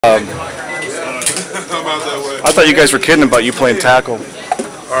I thought you guys were kidding about you playing tackle. All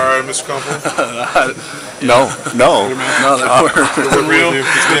right, Mr. Campbell. No. No, they weren't. Real?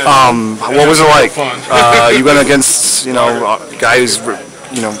 What was it like? You went against, a guy who's,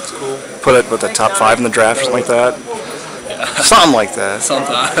 put it with the top 5 in the draft or something like that? Yeah. Something like that.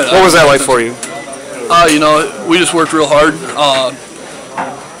 Something. What was that like for you? We just worked real hard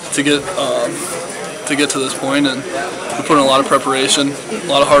to get to this point, and we put in a lot of preparation, a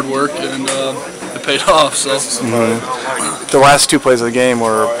lot of hard work, and it paid off. So. The last 2 plays of the game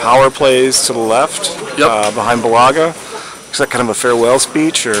were power plays to the left, behind Bulaga. Is that kind of a farewell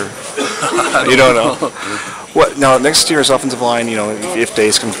speech, or you don't know? What now? Next year's offensive line, if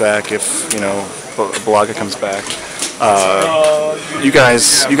Dace comes back, if Bulaga comes back, you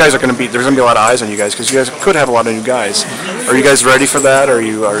guys are going to be. There's going to be a lot of eyes on you guys because you guys could have a lot of new guys. Are you guys ready for that? Are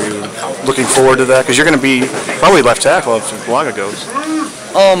you looking forward to that? Because you're going to be probably left tackle if Bulaga goes.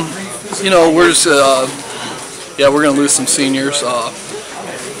 We're just we're going to lose some seniors,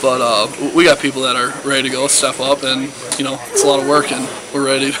 but we got people that are ready to go, step up, and it's a lot of work, and we're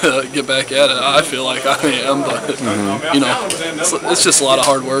ready to get back at it. I feel like I am, but it's just a lot of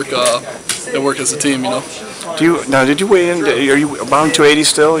hard work and work as a team. Did you weigh in? Are you about 280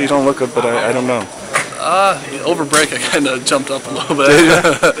 still? You don't look good, but I don't know. Over break, I kind of jumped up a little bit.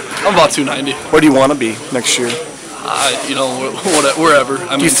 I'm about 290. Where do you want to be next year? Wherever.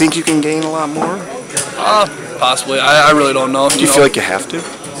 Do you think you can gain a lot more? Possibly. I really don't know. Do you feel like you have to?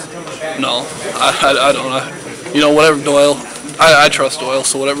 No, I don't. Whatever Doyle. I trust Doyle,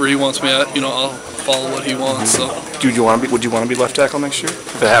 so whatever he wants me at, I'll follow what he wants. So. Would you want to be left tackle next year?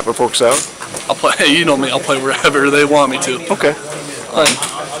 If it works out. I'll play. Hey, you know me. I'll play wherever they want me to. Okay.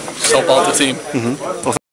 Just help out the team.